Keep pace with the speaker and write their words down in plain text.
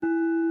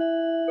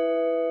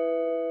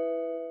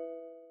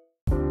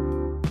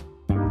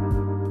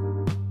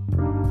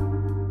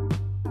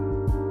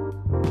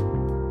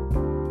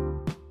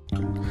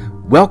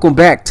Welcome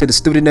back to the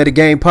Student of the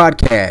Game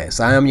podcast.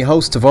 I am your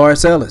host,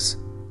 Tavares Ellis.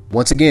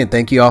 Once again,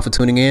 thank you all for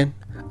tuning in.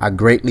 I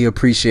greatly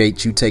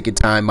appreciate you taking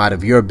time out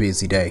of your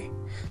busy day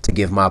to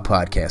give my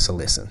podcast a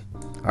listen.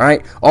 All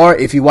right. Or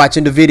if you're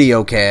watching the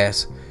video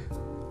cast,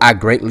 I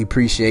greatly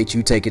appreciate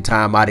you taking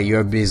time out of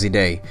your busy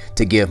day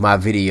to give my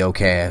video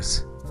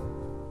cast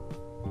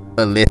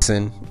a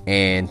listen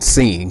and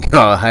seeing,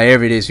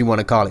 however it is you want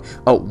to call it.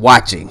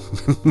 Watching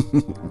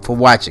for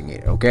watching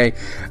it. Okay.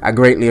 I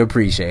greatly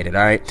appreciate it.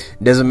 All right.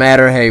 Doesn't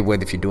matter. Hey,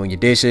 whether if you're doing your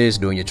dishes,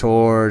 doing your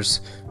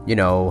chores,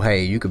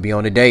 hey, you could be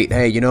on a date.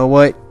 Hey, you know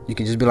what? You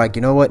can just be like,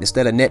 you know what?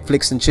 Instead of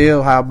Netflix and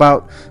chill, how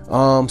about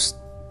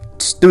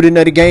Student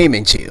of the Game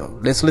and chill?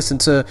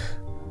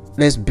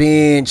 Let's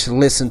binge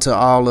listen to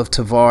all of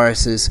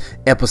Tavares's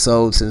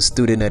episodes in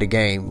Student of the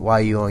Game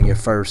while you're on your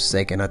first,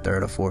 second, or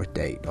third, or fourth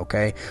date,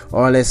 okay?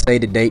 Or let's say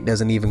the date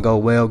doesn't even go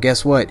well.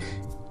 Guess what?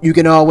 You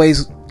can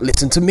always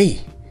listen to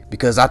me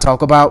because I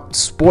talk about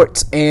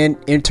sports and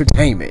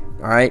entertainment,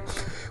 all right?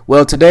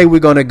 Well, today we're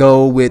going to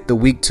go with the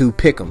Week 2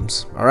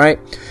 Pick'ems, all right?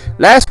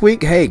 Last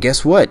week, hey,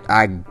 guess what?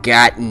 I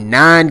got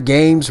 9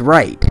 games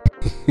right.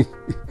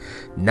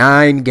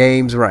 9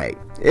 games right.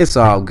 It's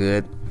all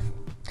good.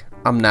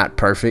 I'm not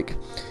perfect.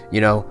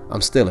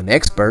 I'm still an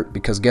expert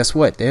because guess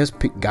what? There's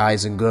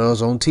guys and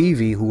girls on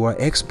TV who are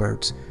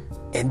experts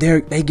and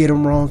they get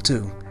them wrong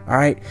too. All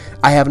right.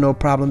 I have no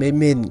problem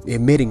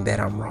admitting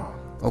that I'm wrong.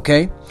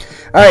 Okay.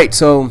 All right.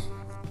 So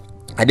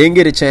I didn't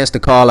get a chance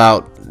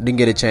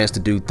to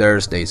do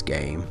Thursday's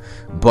game,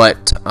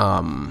 but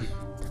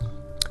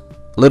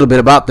a little bit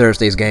about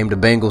Thursday's game, the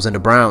Bengals and the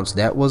Browns.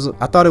 I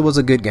thought it was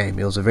a good game.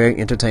 It was a very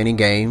entertaining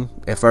game.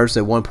 At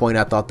one point,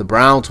 I thought the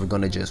Browns were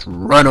going to just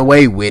run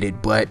away with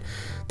it. But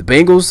the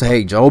Bengals,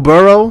 hey, Joe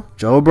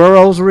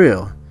Burrow's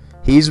real.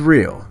 He's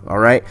real, all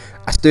right?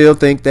 I still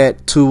think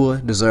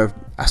Tua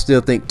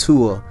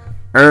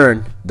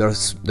earned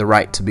the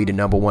right to be the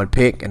number 1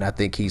 pick, and I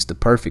think he's the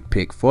perfect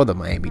pick for the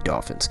Miami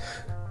Dolphins.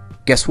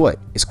 Guess what?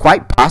 It's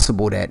quite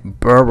possible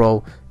that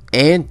Burrow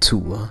and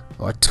Tua,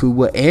 or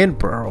Tua and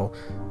Burrow,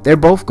 they're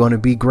both going to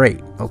be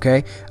great,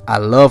 okay? I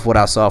love what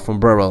I saw from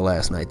Burrow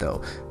last night,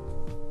 though.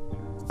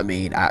 I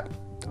mean, I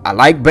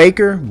like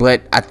Baker,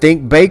 but I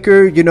think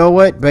Baker, you know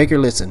what? Baker,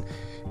 listen.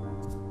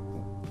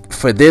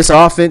 For this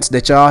offense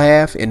that y'all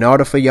have, in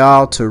order for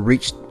y'all to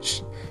reach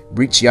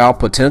y'all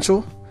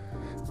potential,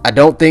 I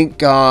don't think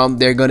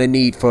they're going to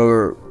need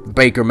for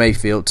Baker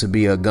Mayfield to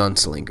be a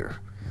gunslinger.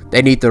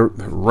 They need to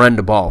run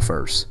the ball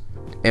first.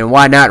 And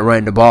why not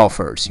run the ball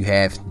first? You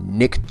have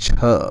Nick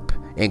Chubb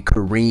and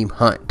Kareem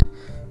Hunt.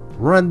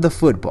 Run the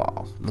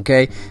football,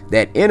 okay?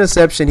 That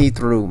interception he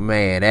threw,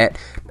 man,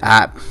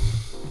 I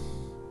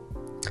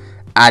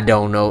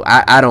don't know.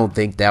 I don't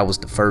think that was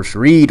the first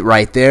read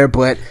right there,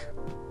 but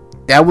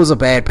that was a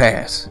bad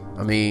pass.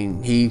 I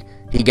mean, he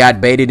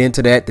got baited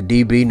into that. The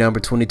DB,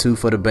 number 22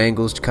 for the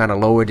Bengals, kind of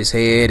lowered his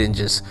head and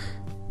just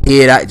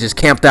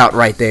camped out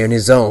right there in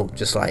his zone,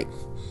 just like,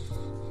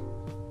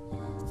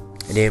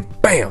 and then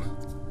bam,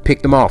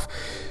 picked him off.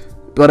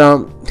 But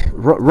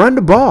run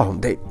the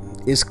ball.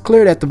 It's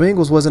clear that the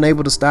Bengals wasn't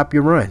able to stop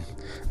your run.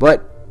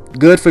 But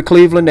good for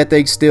Cleveland that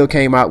they still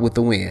came out with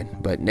the win.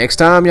 But next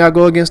time y'all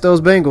go against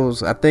those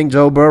Bengals, I think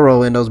Joe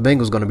Burrow and those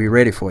Bengals are going to be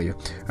ready for you.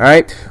 All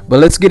right?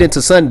 But let's get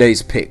into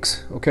Sunday's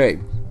picks.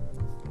 Okay.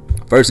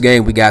 First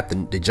game, we got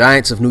the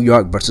Giants of New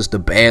York versus the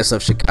Bears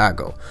of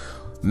Chicago.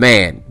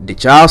 Man,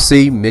 did y'all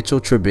see Mitchell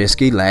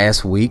Trubisky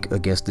last week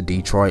against the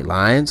Detroit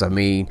Lions? I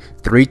mean,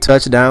 3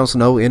 touchdowns,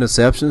 no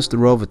interceptions,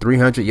 threw over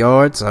 300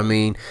 yards. I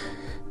mean,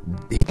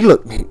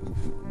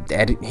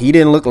 he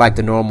didn't look like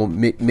the normal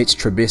Mitch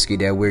Trubisky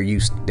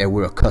that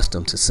we're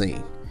accustomed to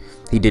seeing.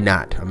 He did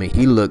not. I mean,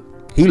 he looked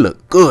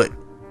good.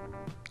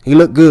 He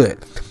looked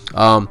good.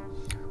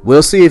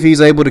 We'll see if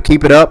he's able to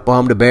keep it up.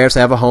 The Bears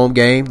have a home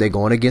game. They're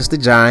going against the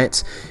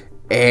Giants.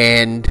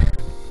 And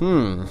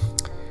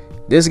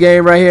this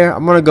game right here,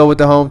 I'm gonna go with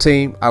the home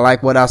team. I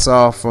like what I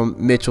saw from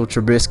Mitch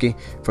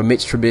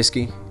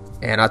Trubisky.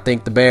 And I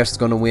think the Bears is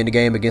going to win the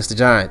game against the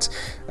Giants.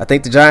 I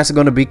think the Giants are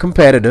going to be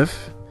competitive.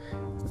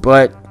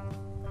 But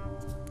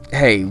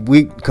hey,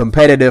 we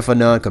competitive or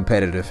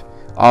non-competitive,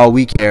 all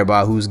we care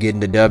about who's getting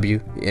the W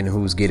and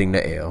who's getting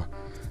the L.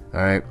 All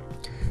right.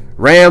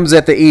 Rams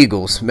at the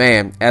Eagles.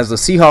 Man, as a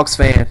Seahawks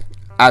fan,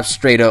 I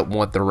straight up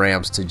want the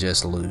Rams to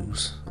just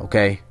lose.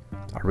 Okay?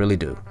 I really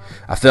do.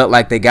 I felt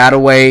like they got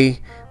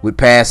away with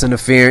pass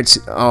interference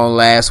on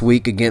last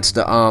week against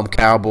the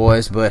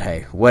Cowboys, but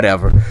hey,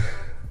 whatever.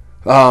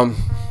 The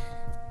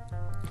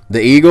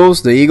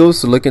Eagles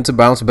are looking to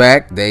bounce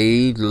back.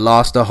 They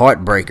lost a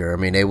heartbreaker. I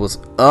mean, they was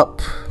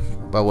up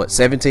by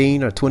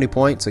 17 or 20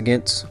 points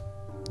against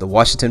the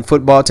Washington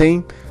football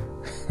team.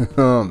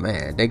 Oh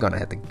man, they're gonna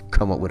have to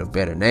come up with a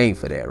better name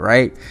for that,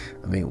 right?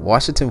 I mean,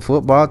 Washington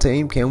football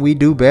team, can we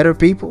do better,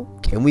 people?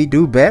 Can we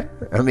do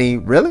better? I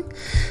mean, really?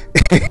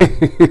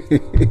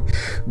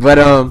 But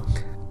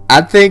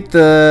I think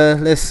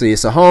let's see,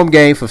 it's a home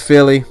game for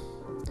Philly.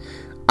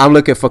 I'm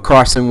looking for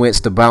Carson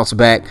Wentz to bounce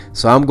back,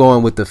 so I'm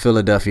going with the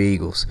Philadelphia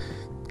Eagles.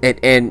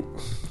 And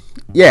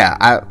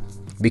yeah,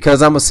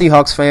 because I'm a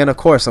Seahawks fan, of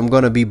course, I'm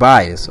going to be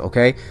biased,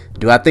 okay?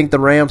 Do I think the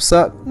Rams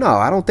suck? No,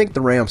 I don't think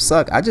the Rams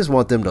suck. I just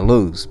want them to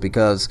lose,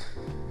 because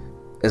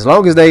as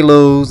long as they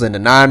lose and the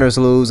Niners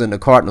lose and the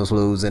Cardinals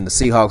lose and the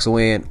Seahawks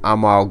win,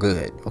 I'm all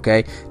good,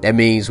 okay? That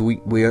means we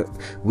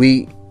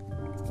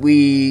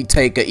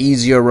take an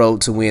easier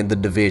road to win the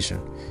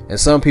division. And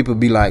some people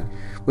be like,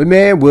 well,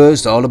 man,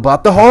 it's all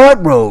about the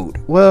hard road.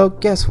 Well,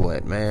 guess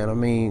what, man? I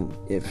mean,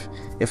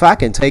 if I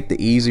can take the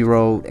easy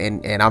road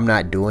and I'm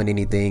not doing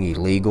anything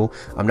illegal,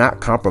 I'm not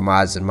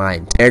compromising my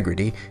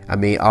integrity. I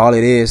mean, all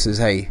it is,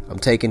 hey, I'm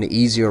taking the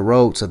easier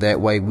road so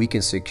that way we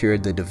can secure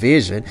the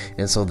division.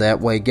 And so that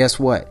way, guess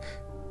what?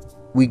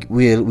 We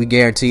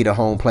guarantee the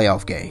home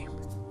playoff game.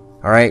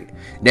 All right.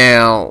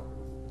 Now,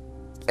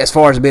 as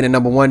far as being a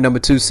number 1, number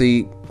 2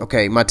 seed,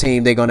 okay, my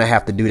team, they're going to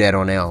have to do that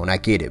on their own. I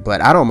get it.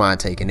 But I don't mind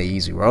taking the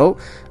easy road.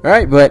 All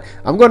right. But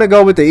I'm going to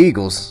go with the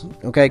Eagles.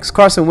 Okay. Because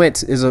Carson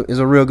Wentz is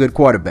a real good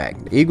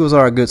quarterback. The Eagles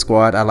are a good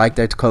squad. I like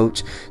their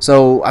coach.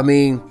 So, I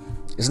mean,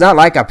 it's not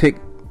like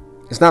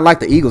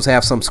the Eagles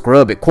have some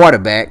scrub at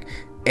quarterback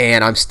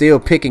and I'm still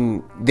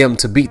picking them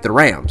to beat the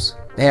Rams.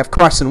 They have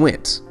Carson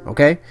Wentz.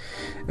 Okay.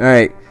 All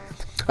right.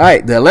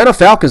 The Atlanta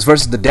Falcons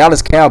versus the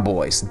Dallas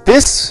Cowboys.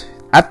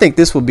 I think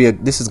this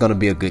is going to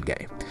be a good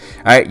game.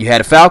 All right, you had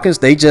the Falcons,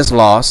 they just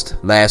lost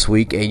last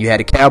week, and you had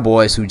the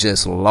Cowboys who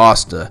just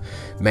lost.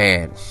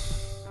 Man,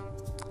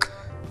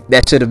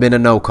 that should have been a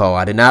no call.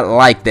 I did not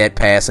like that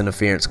pass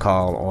interference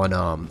call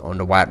on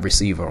the wide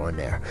receiver on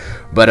there.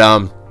 But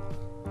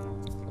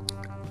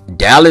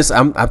Dallas,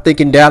 I'm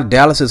thinking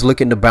Dallas is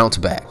looking to bounce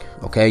back.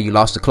 Okay, you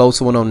lost a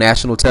close one on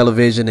national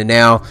television, and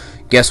now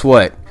guess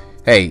what?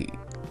 Hey,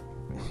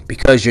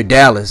 because you're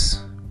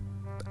Dallas,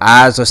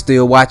 eyes are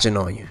still watching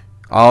on you.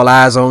 All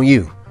eyes on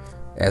you.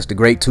 As the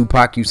great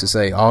Tupac used to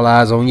say, all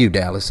eyes on you,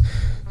 Dallas.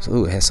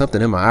 So it has something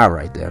in my eye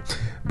right there.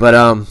 But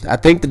I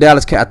think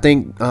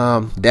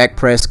Dak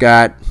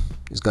Prescott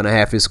is going to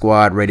have his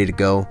squad ready to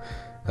go.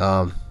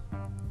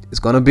 It's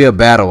going to be a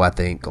battle, I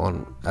think.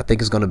 I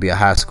think it's going to be a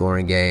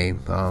high-scoring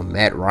game.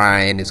 Matt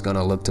Ryan is going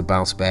to look to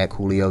bounce back.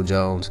 Julio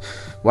Jones.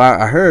 Well,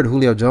 I heard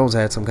Julio Jones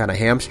had some kind of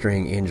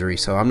hamstring injury,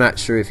 so I'm not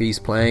sure if he's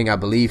playing. I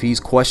believe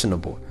he's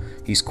questionable.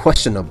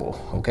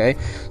 Okay?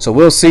 So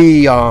we'll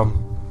see.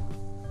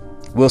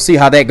 We'll see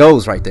how that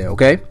goes right there,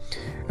 okay?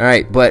 All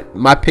right, but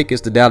my pick is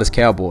the Dallas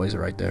Cowboys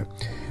right there.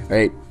 All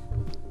right,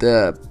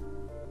 the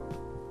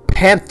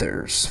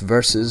Panthers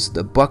versus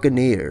the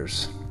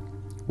Buccaneers.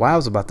 Well, I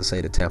was about to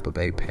say the Tampa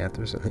Bay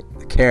Panthers.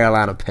 The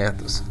Carolina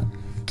Panthers.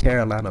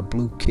 Carolina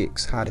Blue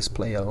Kicks. Hottest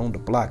player on the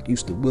block.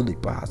 Used to Willie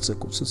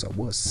bicycle since I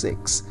was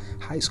 6.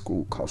 High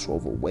school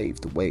crossover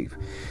wave to wave.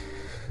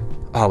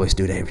 I always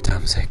do that every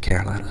time I say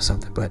Carolina or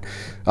something. But,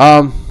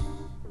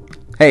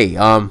 hey,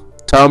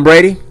 Tom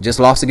Brady just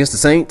lost against the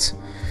Saints.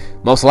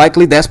 Most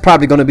likely, that's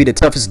probably going to be the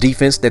toughest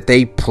defense that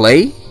they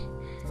play.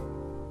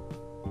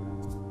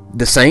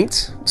 The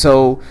Saints.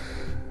 So,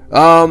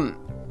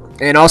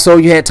 and also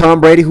you had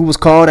Tom Brady who was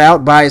called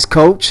out by his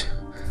coach.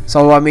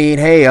 So, I mean,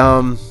 hey,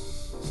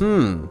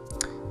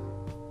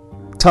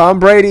 Tom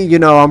Brady,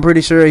 I'm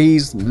pretty sure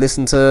he's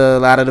listened to a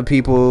lot of the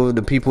people in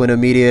the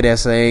media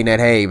that's saying that,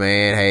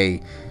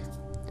 hey,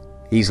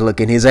 he's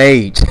looking his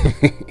age.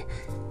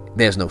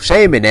 There's no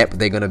shame in that, but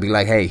they're going to be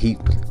like, hey,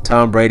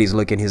 Tom Brady's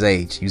looking his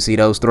age. You see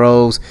those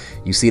throws?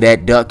 You see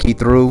that duck he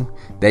threw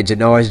that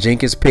Janoris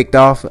Jenkins picked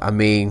off? I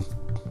mean,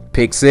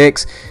 pick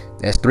 6.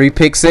 That's 3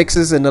 pick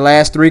 6s in the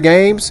last 3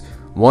 games.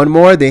 One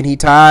more, then he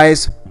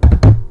ties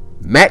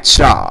Matt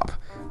Schaub.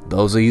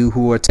 Those of you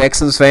who are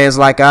Texans fans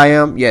like I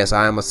am, yes,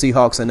 I am a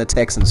Seahawks and a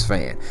Texans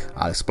fan.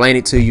 I'll explain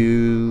it to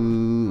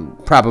you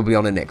probably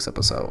on the next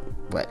episode.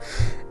 But,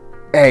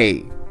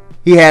 hey,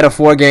 he had a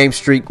 4-game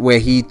streak where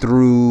he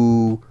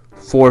threw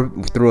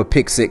a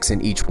pick 6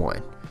 in each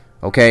one.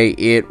 Okay,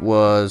 it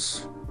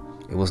was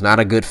not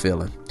a good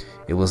feeling.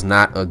 It was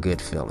not a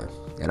good feeling.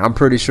 And I'm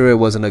pretty sure it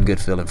wasn't a good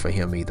feeling for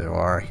him either,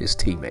 or his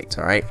teammates,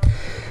 all right?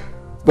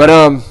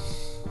 But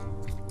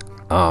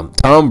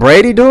Tom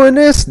Brady doing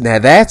this, now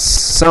that's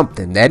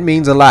something. That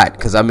means a lot.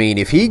 Because I mean,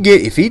 if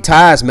he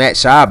ties Matt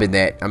Schaub in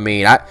that, I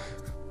mean,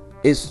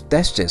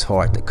 that's just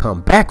hard to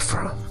come back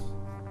from.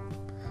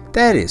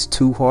 That is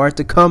too hard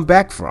to come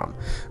back from.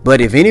 But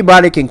if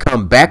anybody can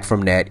come back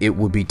from that, it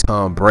would be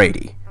Tom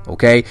Brady.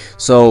 Okay,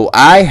 so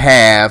I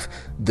have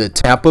the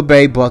Tampa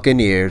Bay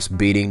Buccaneers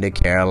beating the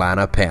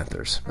Carolina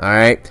Panthers. All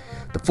right,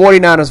 the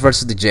 49ers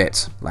versus the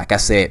Jets. Like I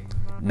said,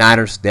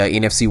 Niners, they're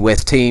an NFC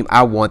West team.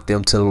 I want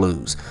them to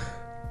lose.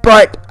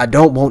 But I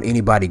don't want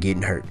anybody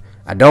getting hurt.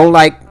 I don't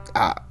like,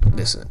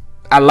 listen,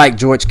 I like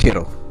George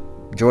Kittle.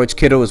 George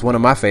Kittle is one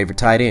of my favorite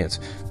tight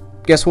ends.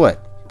 Guess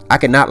what? I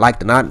cannot like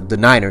the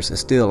Niners and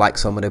still like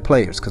some of their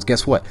players. Because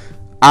guess what?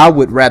 I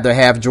would rather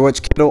have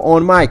George Kittle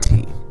on my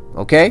team.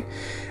 Okay?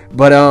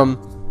 But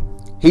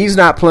he's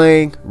not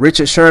playing.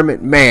 Richard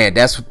Sherman, man,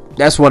 that's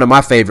one of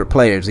my favorite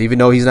players. Even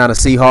though he's not a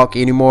Seahawk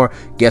anymore,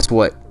 guess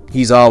what?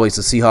 He's always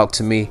a Seahawk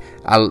to me.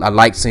 I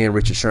like seeing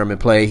Richard Sherman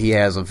play. He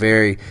has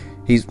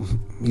he's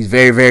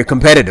very, very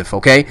competitive,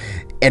 okay?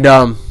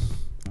 And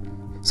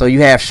So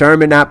you have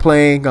Sherman not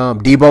playing.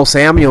 Deebo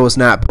Samuel is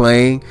not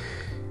playing.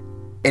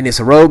 And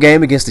it's a road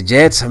game against the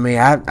Jets. I mean,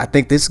 I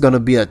think this is going to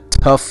be a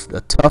tough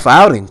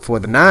outing for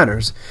the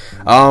Niners.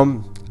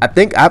 I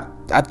think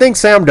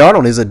Sam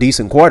Darnold is a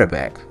decent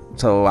quarterback.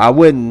 So I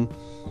wouldn't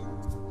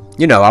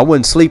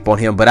sleep on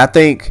him. But I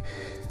think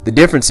the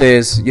difference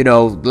is,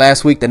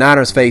 last week the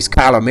Niners faced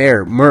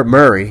Kyler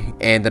Murray,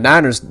 and the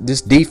Niners,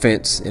 this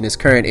defense in its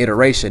current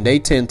iteration, they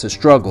tend to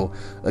struggle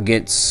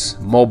against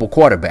mobile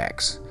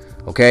quarterbacks.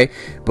 Okay,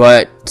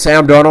 but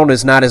Sam Darnold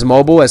is not as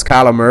mobile as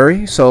Kyler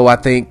Murray, so I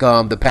think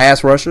the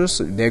pass rushers,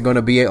 they're going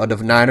to be the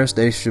Niners.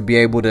 They should be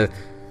able to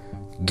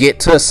get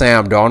to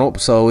Sam Darnold,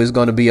 so it's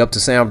going to be up to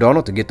Sam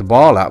Darnold to get the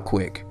ball out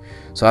quick.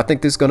 So I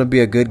think this is going to be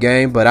a good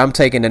game, but I'm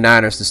taking the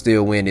Niners to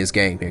still win this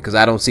game here because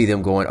I don't see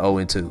them going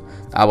 0-2.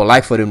 I would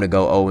like for them to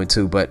go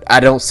 0-2, but I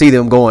don't see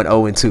them going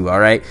 0-2. All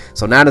right,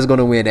 so Niners going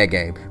to win that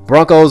game.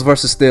 Broncos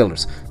versus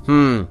Steelers.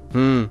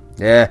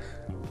 Yeah,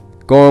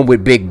 going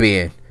with Big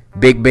Ben.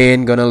 Big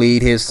Ben gonna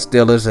lead his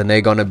Steelers, and they're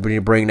gonna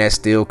bring that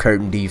steel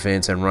curtain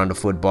defense and run the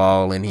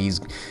football. And he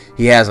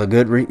has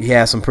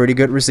some pretty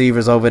good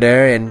receivers over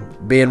there, and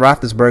Ben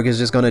Roethlisberger is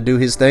just gonna do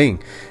his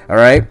thing. All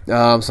right,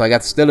 so I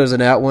got the Steelers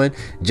in that one.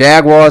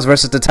 Jaguars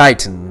versus the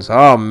Titans.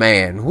 Oh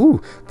man,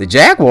 the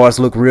Jaguars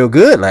looked real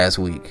good last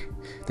week.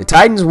 The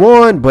Titans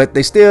won, but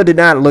they still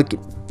didn't look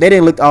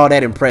all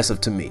that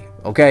impressive to me.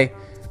 Okay.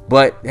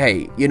 But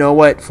hey, you know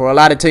what? For a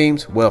lot of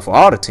teams, for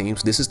all the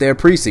teams, this is their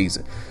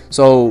preseason.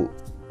 So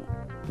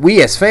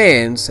we as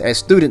fans, as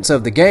students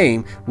of the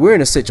game, we're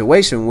in a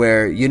situation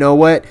where, you know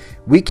what,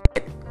 we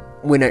can't.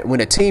 When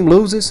a team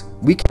loses,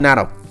 we cannot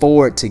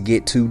afford to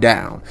get too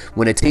down.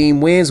 When a team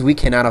wins, we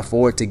cannot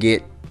afford to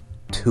get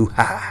too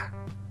high.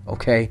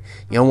 Okay,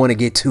 you don't want to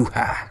get too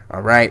high.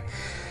 All right,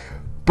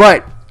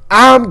 but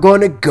I'm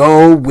gonna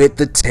go with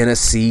the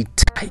Tennessee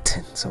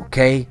Titans.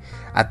 Okay,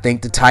 I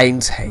think the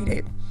Titans hate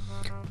it.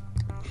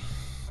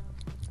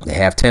 They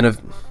have I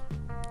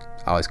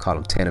always call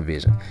them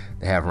Tennavision.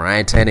 They have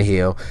Ryan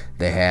Tannehill.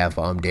 They have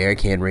Derrick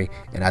Henry,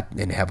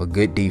 and have a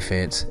good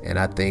defense. And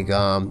I think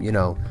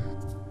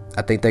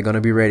I think they're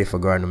gonna be ready for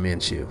Gardner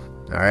Minshew.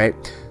 All right.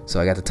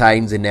 So I got the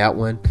Titans in that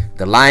one.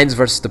 The Lions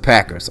versus the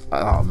Packers.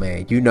 Oh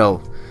man,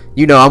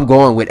 I'm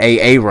going with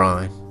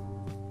Aaron.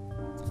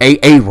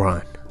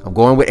 I'm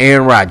going with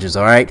Aaron Rodgers.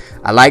 All right.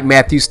 I like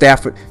Matthew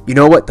Stafford. You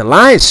know what? The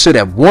Lions should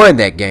have won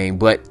that game,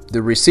 but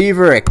the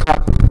receiver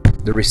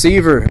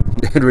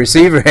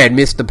had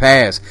missed the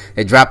pass,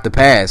 had dropped the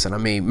pass, and I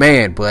mean,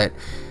 man, but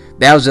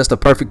that was just a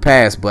perfect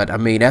pass. But I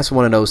mean, that's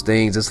one of those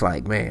things. It's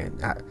like, man,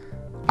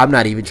 I'm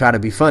not even trying to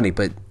be funny,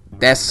 but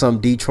that's some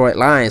Detroit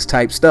Lions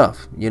type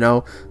stuff,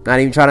 Not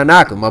even trying to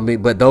knock them. I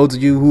mean, but those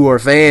of you who are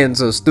fans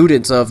or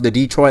students of the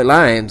Detroit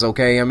Lions,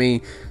 okay, I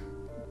mean,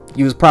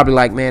 you was probably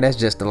like, man, that's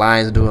just the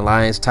Lions doing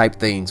Lions type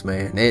things,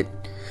 man.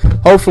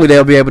 Hopefully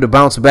they'll be able to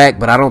bounce back,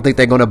 but I don't think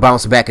they're going to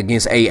bounce back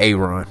against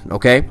Aaron,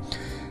 okay?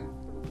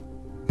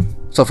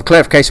 So for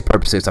clarification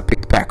purposes, I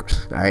picked the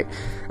Packers. All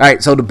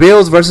right. So the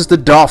Bills versus the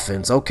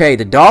Dolphins. Okay,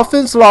 the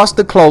Dolphins lost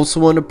a close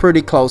one, a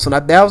pretty close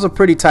one. That was a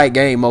pretty tight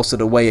game most of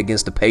the way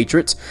against the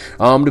Patriots.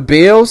 The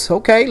Bills.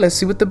 Okay, let's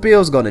see what the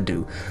Bills gonna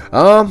do.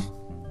 I'm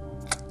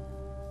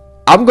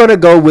gonna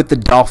go with the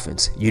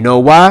Dolphins. You know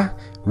why?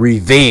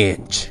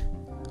 Revenge.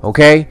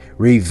 Okay,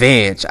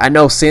 revenge. I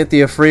know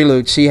Cynthia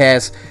Freeland. She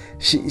has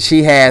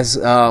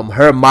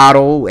her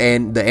model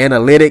and the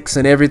analytics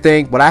and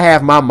everything, but I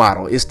have my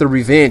model. It's the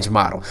revenge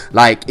model.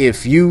 Like,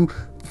 if you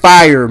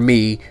fire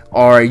me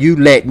or you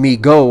let me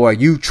go or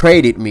you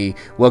traded me,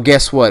 well,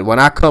 guess what? When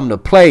I come to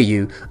play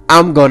you,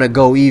 I'm gonna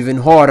go even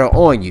harder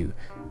on you.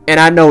 And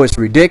I know it's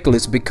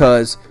ridiculous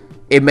because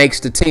it makes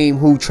the team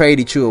who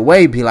traded you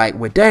away be like,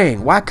 well,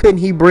 dang, why couldn't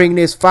he bring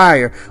this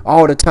fire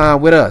all the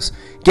time with us?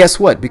 Guess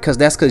what? Because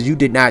you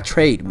did not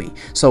trade me.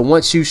 So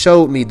once you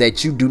showed me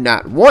that you do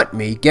not want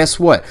me, guess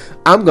what?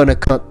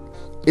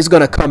 It's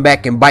gonna come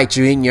back and bite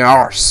you in your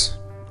arse.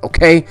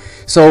 Okay?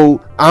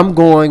 So I'm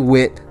going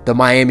with the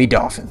Miami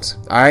Dolphins.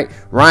 All right?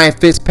 Ryan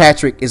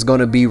Fitzpatrick is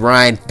gonna be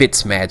Ryan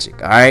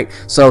Fitzmagic. All right?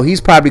 So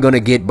he's probably gonna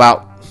get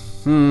about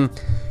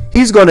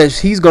He's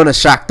gonna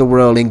shock the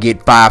world and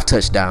get 5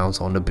 touchdowns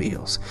on the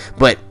Bills.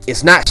 But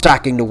it's not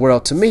shocking the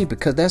world to me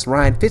because that's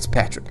Ryan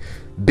Fitzpatrick.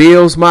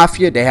 Bills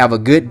Mafia, they have a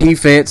good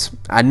defense.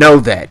 I know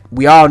that.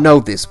 We all know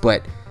this,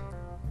 but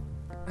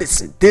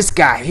listen, this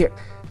guy here,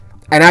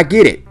 and I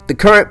get it. The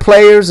current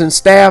players and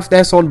staff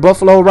that's on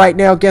Buffalo right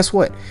now, guess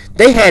what?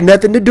 They had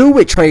nothing to do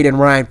with trading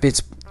Ryan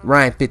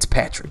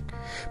Fitzpatrick.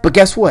 But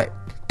guess what?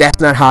 That's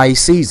not how he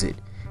sees it.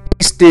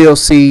 He still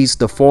sees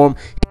the form.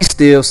 He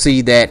still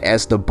see that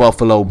as the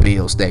Buffalo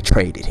Bills that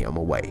traded him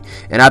away.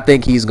 And I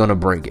think he's going to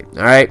bring it.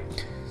 All right.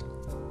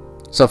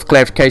 So for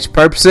clarification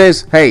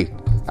purposes, hey,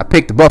 I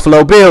picked the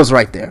Buffalo Bills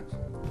right there.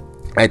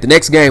 All right, the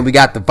next game, we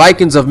got the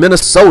Vikings of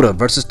Minnesota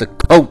versus the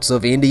Colts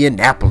of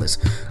Indianapolis.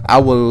 I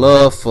would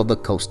love for the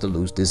Colts to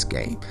lose this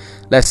game.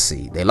 Let's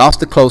see. They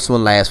lost a close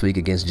one last week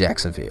against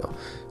Jacksonville.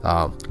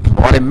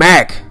 Marlon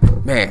Mack,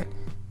 man,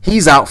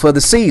 he's out for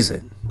the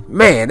season.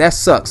 Man, that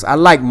sucks. I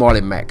like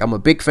Marlon Mack. I'm a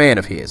big fan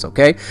of his,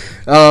 okay?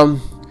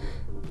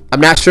 I'm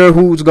not sure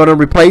who's going to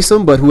replace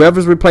him, but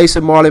whoever's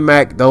replacing Marlon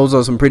Mack, those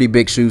are some pretty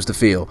big shoes to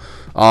fill.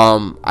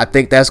 I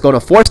think that's going to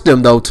force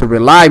them, though, to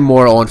rely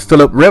more on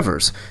Phillip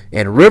Rivers.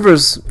 And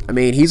Rivers, I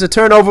mean, he's a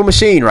turnover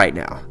machine right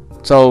now.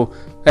 So,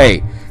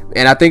 hey,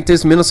 and I think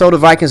this Minnesota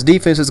Vikings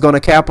defense is going to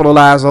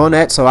capitalize on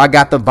that. So I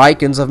got the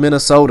Vikings of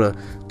Minnesota,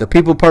 the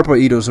People Purple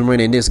Eaters,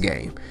 winning this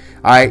game.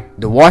 All right,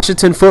 the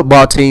Washington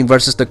football team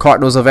versus the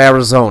Cardinals of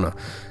Arizona.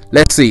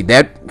 Let's see,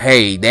 that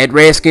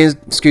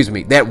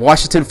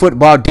Washington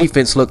football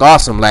defense looked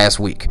awesome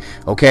last week,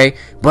 okay?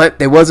 But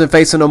they wasn't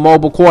facing a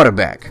mobile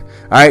quarterback.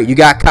 All right, you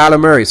got Kyler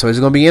Murray, so it's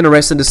going to be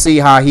interesting to see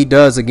how he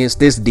does against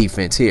this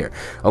defense here,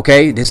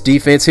 okay? This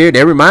defense here,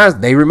 they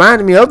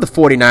reminded me of the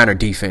 49er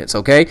defense,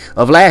 okay,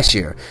 of last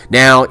year.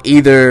 Now,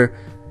 either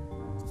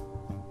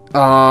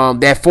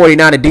that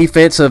 49er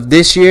defense of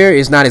this year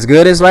is not as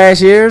good as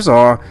last year's,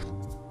 or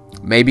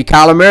maybe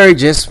Kyler Murray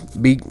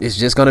is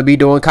just going to be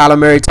doing Kyler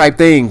Murray type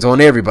things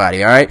on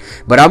everybody, all right?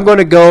 But I'm going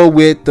to go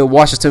with the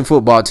Washington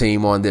football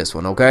team on this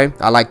one, okay?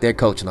 I like their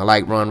coaching. I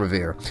like Ron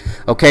Rivera.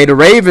 Okay, the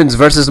Ravens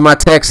versus my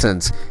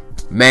Texans.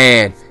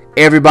 Man,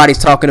 everybody's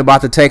talking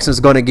about the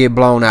Texans going to get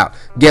blown out.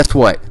 Guess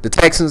what? The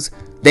Texans,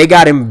 they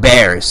got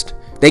embarrassed.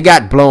 They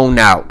got blown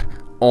out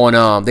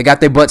on they got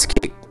their butts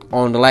kicked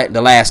on the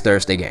last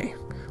Thursday game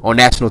on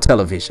national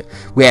television.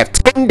 We have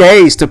 10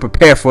 days to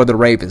prepare for the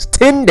Ravens.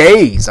 10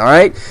 days, all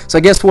right?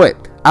 So guess what?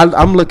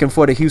 I'm looking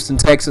for the Houston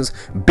Texans.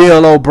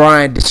 Bill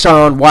O'Brien,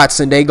 Deshaun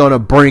Watson, they're going to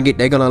bring it.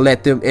 They're going to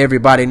let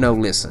everybody know,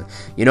 listen,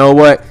 you know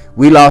what?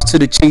 We lost to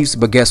the Chiefs,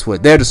 but guess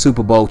what? They're the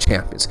Super Bowl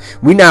champions.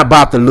 We're not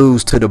about to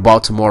lose to the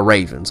Baltimore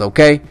Ravens,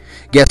 okay?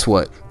 Guess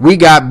what? We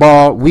got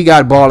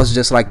ballers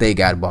just like they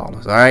got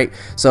ballers, all right?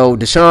 So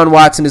Deshaun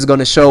Watson is going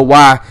to show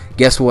why,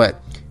 guess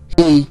what?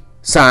 He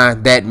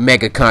signed that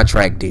mega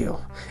contract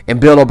deal. And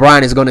Bill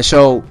O'Brien is going to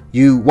show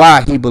you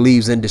why he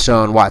believes in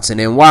Deshaun Watson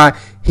and why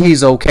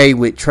he's okay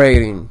with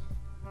trading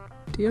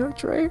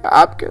DeAndre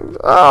Hopkins.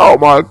 Oh,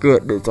 my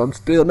goodness. I'm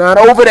still not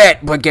over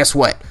that. But guess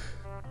what?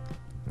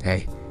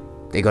 Hey,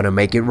 they're going to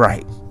make it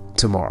right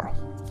tomorrow.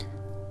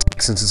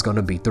 Texans is going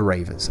to beat the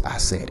Ravens. I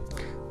said it.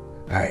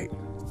 All right.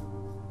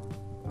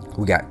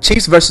 We got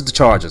Chiefs versus the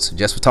Chargers.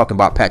 Just for talking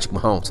about Patrick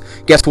Mahomes.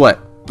 Guess what?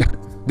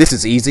 This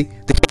is easy.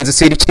 The Kansas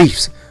City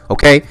Chiefs.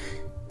 Okay?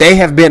 They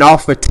have been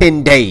off for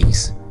 10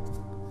 days.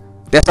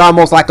 That's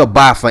almost like a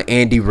bye for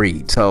Andy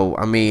Reid. So,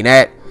 I mean,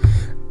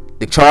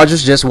 the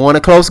Chargers just won a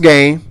close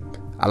game.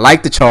 I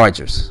like the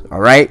Chargers, all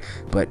right?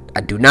 But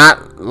I do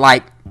not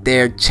like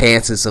their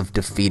chances of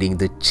defeating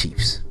the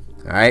Chiefs,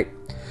 all right?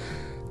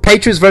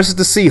 Patriots versus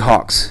the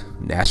Seahawks.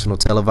 National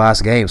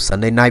televised game,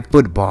 Sunday Night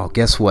Football.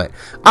 Guess what?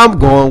 I'm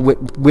going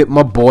with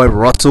my boy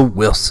Russell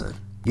Wilson.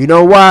 You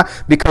know why?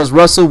 Because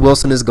Russell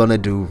Wilson is going to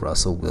do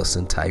Russell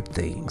Wilson type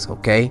things,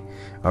 okay?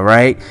 All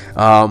right?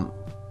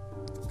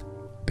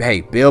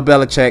 Hey, Bill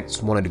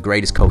Belichick's one of the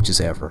greatest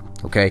coaches ever,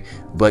 okay?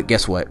 But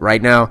guess what?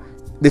 Right now,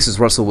 this is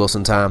Russell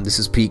Wilson time. This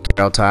is Pete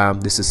Carroll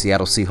time. This is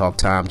Seattle Seahawks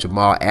time.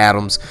 Jamal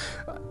Adams.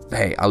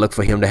 Hey, I look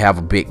for him to have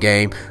a big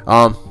game.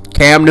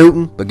 Cam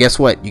Newton, but guess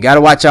what? You got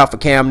to watch out for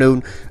Cam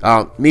Newton.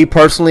 Me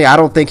personally, I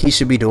don't think he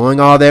should be doing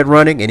all that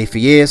running, and if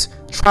he is,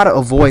 try to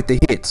avoid the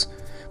hits.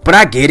 But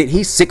I get it.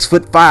 He's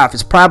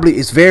 6'5".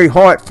 It's very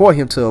hard for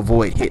him to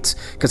avoid hits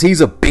because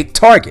he's a big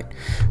target.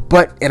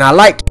 And I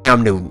like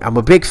Cam Newton. I'm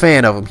a big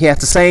fan of him. He has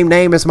the same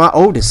name as my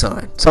oldest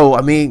son. So,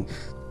 I mean,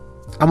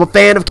 I'm a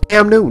fan of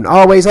Cam Newton.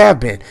 Always have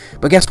been.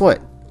 But guess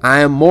what? I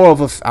am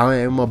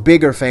a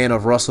bigger fan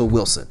of Russell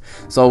Wilson.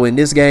 So in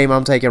this game,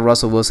 I'm taking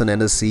Russell Wilson and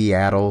the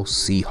Seattle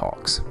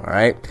Seahawks. All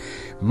right.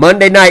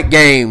 Monday night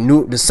game.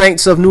 The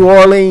Saints of New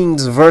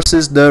Orleans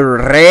versus the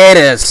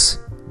Raiders.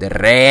 The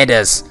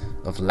Raiders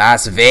of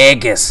Las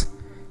Vegas.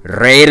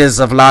 Raiders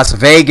of Las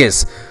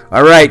Vegas.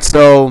 All right,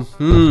 so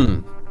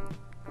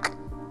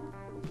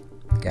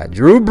got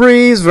Drew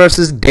Brees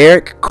versus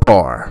Derek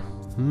Carr.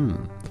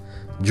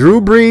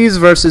 Drew Brees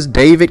versus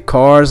David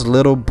Carr's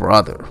little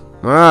brother.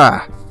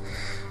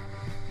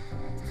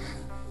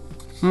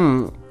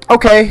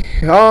 Okay.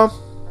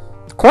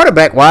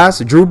 Quarterback wise,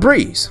 Drew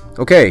Brees.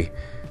 Okay.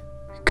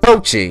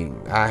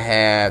 Coaching, I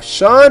have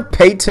Sean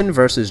Payton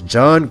versus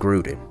John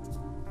Gruden.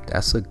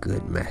 That's a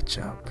good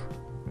matchup.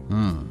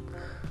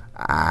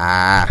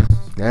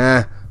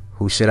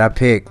 Who should I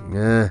pick?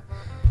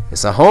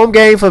 It's a home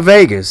game for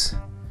Vegas.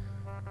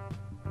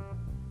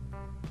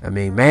 I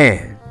mean,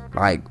 man,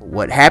 like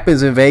what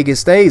happens in Vegas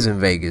stays in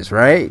Vegas,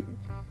 right?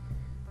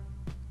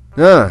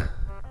 You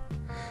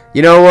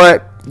know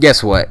what?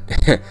 Guess what?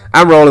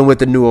 I'm rolling with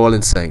the New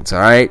Orleans Saints.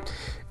 All right,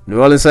 New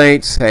Orleans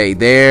Saints. Hey,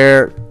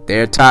 they're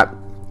top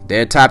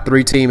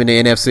 3 team in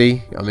the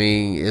NFC. I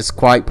mean, it's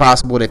quite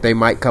possible that they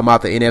might come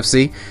out the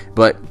NFC,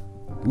 but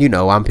you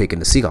know, I'm picking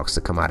the Seahawks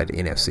to come out of the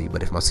NFC.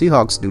 But if my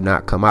Seahawks do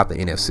not come out the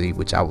NFC,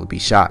 which I would be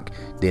shocked,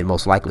 then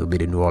most likely it will be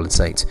the New Orleans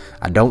Saints.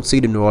 I don't see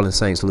the New Orleans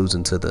Saints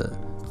losing to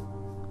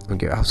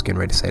I was getting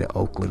ready to say the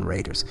Oakland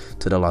Raiders,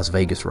 to the Las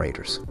Vegas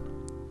Raiders.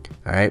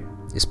 All right,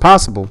 it's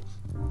possible,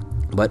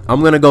 but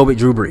I'm going to go with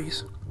Drew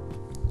Brees.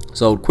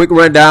 So, quick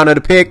rundown of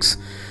the picks.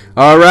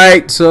 All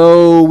right,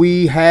 so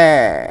we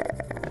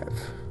have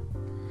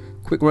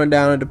quick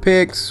rundown of the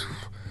picks.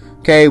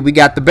 Okay, we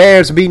got the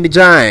Bears beating the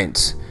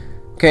Giants.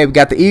 Okay, we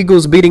got the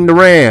Eagles beating the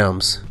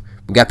Rams.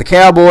 We got the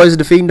Cowboys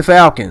defeating the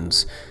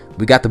Falcons.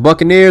 We got the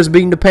Buccaneers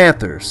beating the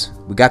Panthers.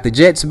 We got the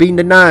Jets beating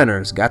the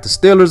Niners. Got the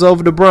Steelers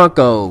over the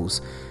Broncos.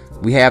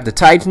 We have the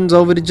Titans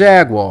over the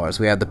Jaguars.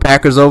 We have the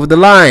Packers over the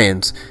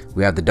Lions.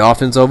 We have the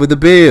Dolphins over the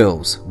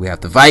Bills. We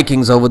have the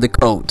Vikings over the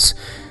Colts.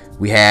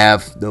 We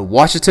have the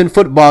Washington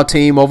football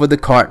team over the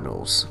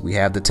Cardinals. We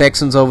have the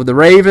Texans over the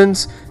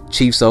Ravens.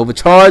 Chiefs over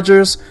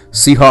Chargers.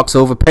 Seahawks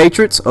over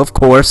Patriots, of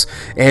course.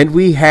 And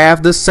we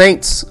have the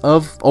Saints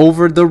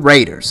over the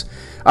Raiders.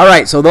 All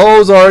right, so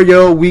those are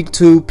your week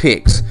 2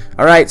 picks.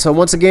 All right, so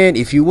once again,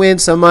 if you win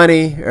some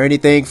money or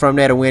anything from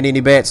that or win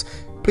any bets,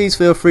 please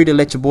feel free to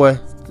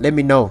let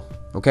me know,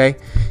 okay?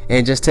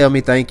 And just tell me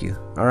thank you,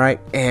 all right?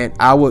 And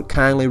I would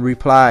kindly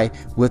reply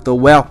with a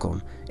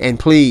welcome and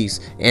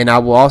please. And I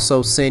will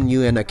also send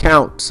you an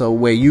account so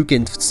where you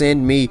can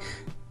send me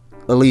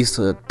at least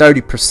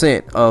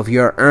 30% of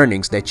your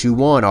earnings that you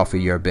won off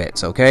of your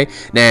bets, okay?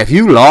 Now, if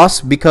you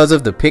lost because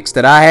of the picks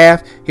that I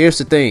have, here's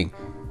the thing.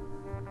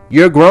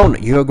 You're grown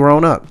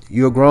up.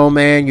 You're a grown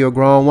man. You're a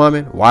grown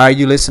woman. Why are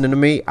you listening to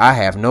me? I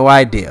have no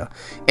idea.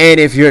 And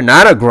if you're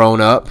not a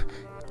grown up,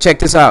 check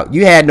this out.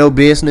 You had no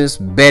business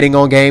betting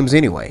on games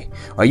anyway.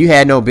 Or you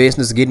had no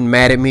business getting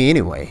mad at me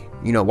anyway.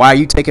 You know, why are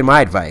you taking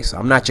my advice?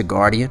 I'm not your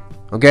guardian.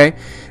 Okay? All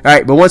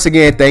right. But once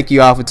again, thank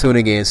you all for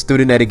tuning in.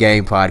 Student of the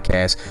Game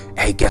Podcast.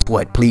 Hey, guess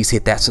what? Please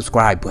hit that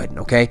subscribe button.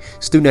 Okay?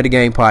 Student of the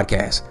Game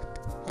Podcast.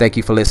 Thank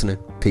you for listening.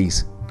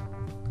 Peace.